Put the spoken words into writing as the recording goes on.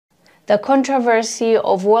The controversy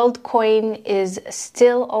of Worldcoin is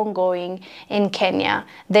still ongoing in Kenya.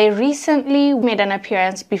 They recently made an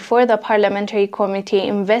appearance before the parliamentary committee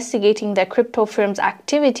investigating the crypto firm's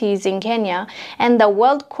activities in Kenya, and the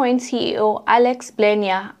Worldcoin CEO Alex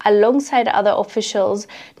Blania, alongside other officials,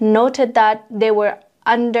 noted that they were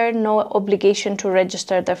under no obligation to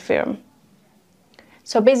register the firm.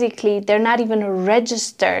 So basically, they're not even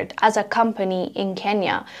registered as a company in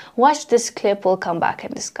Kenya. Watch this clip, we'll come back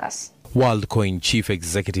and discuss. Worldcoin Chief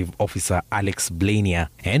Executive Officer Alex Blania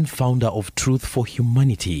and founder of Truth for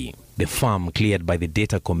Humanity, the firm cleared by the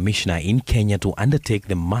Data Commissioner in Kenya to undertake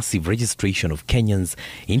the massive registration of Kenyans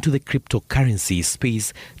into the cryptocurrency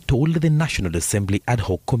space, told the National Assembly Ad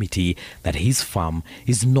Hoc Committee that his firm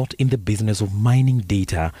is not in the business of mining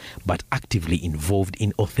data, but actively involved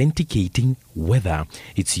in authenticating whether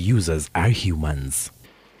its users are humans.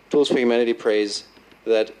 Tools for Humanity prays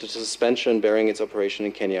that the suspension bearing its operation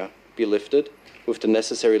in Kenya be lifted with the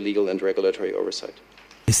necessary legal and regulatory oversight.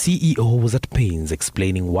 The CEO was at pains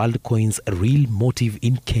explaining Worldcoin's real motive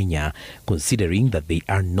in Kenya, considering that they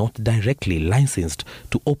are not directly licensed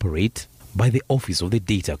to operate by the Office of the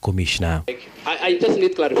Data Commissioner. I just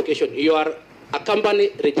need clarification. You are a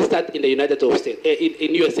company registered in the United States,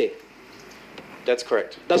 in USA. That's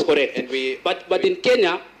correct. That's correct. And but in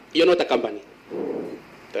Kenya, you're not a company.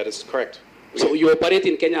 That is correct. So you operate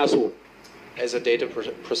in Kenya as well? As a data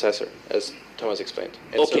processor, as Thomas explained.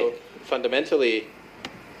 And okay. So fundamentally,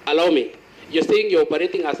 allow me. You're saying you're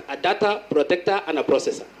operating as a data protector and a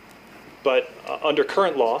processor. But under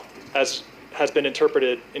current law, as has been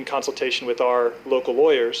interpreted in consultation with our local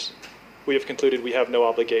lawyers, we have concluded we have no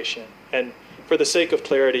obligation. And for the sake of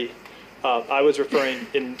clarity, I was referring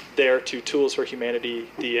in there to Tools for Humanity,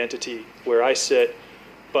 the entity where I sit,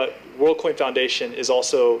 but Worldcoin Foundation is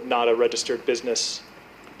also not a registered business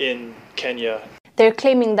in Kenya. They're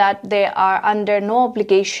claiming that they are under no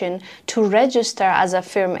obligation to register as a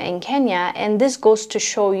firm in Kenya, and this goes to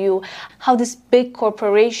show you how this big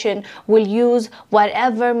corporation will use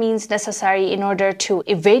whatever means necessary in order to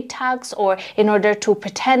evade tax or in order to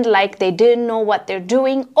pretend like they didn't know what they're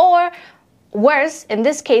doing, or worse, in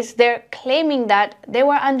this case, they're claiming that they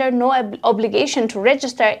were under no obligation to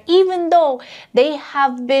register, even though they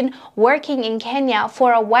have been working in Kenya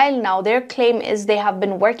for a while now. Their claim is they have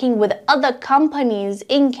been working with other companies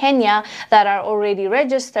in Kenya that are already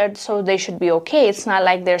registered, so they should be okay. It's not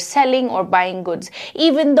like they're selling or buying goods.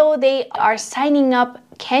 Even though they are signing up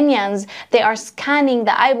Kenyans, they are scanning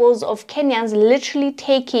the eyeballs of Kenyans, literally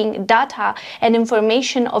taking data and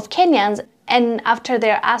information of Kenyans. And after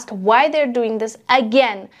they're asked why they're doing this,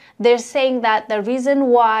 again, they're saying that the reason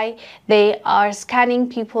why they are scanning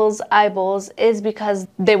people's eyeballs is because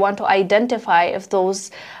they want to identify if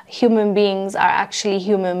those human beings are actually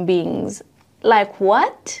human beings. Like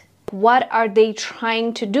what? What are they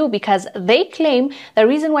trying to do? Because they claim the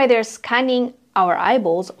reason why they're scanning our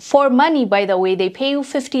eyeballs for money, by the way, they pay you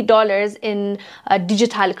 $50 in a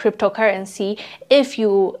digital cryptocurrency if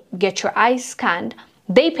you get your eyes scanned.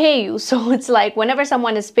 They pay you, so it's like whenever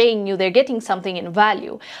someone is paying you, they're getting something in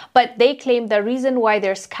value. But they claim the reason why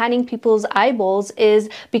they're scanning people's eyeballs is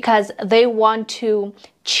because they want to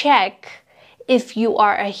check if you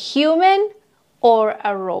are a human or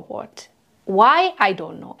a robot. Why? I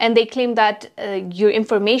don't know. And they claim that your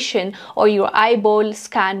information or your eyeball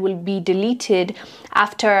scan will be deleted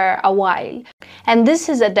after a while. And this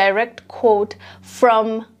is a direct quote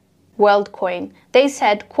from Worldcoin. They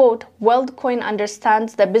said, quote, "Worldcoin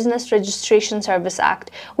understands the Business Registration Service Act.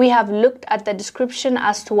 We have looked at the description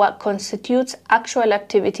as to what constitutes actual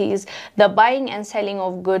activities, the buying and selling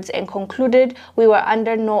of goods, and concluded we were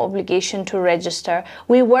under no obligation to register.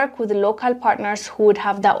 We work with local partners who would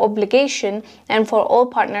have that obligation, and for all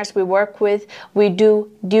partners we work with, we do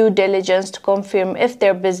due diligence to confirm if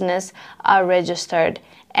their business are registered,"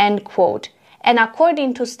 end quote. And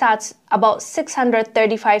according to stats, about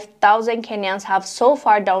 635,000 Kenyans have so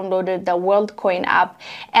far downloaded the Worldcoin app,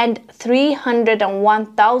 and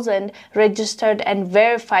 301,000 registered and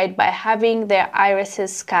verified by having their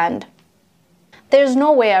irises scanned. There's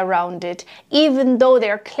no way around it, even though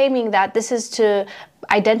they're claiming that this is to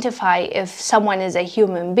identify if someone is a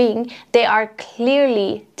human being. They are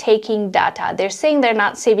clearly taking data. They're saying they're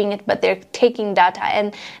not saving it, but they're taking data.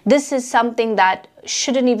 And this is something that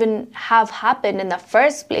shouldn't even have happened in the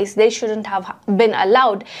first place. They shouldn't have been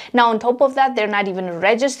allowed. Now, on top of that, they're not even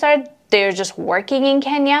registered. They're just working in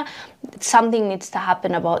Kenya. Something needs to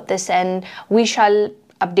happen about this, and we shall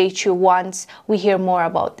update you once we hear more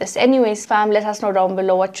about this. Anyways, fam, let us know down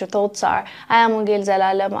below what your thoughts are. I am Mungil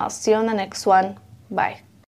Zalalam. I'll see you on the next one. Bye.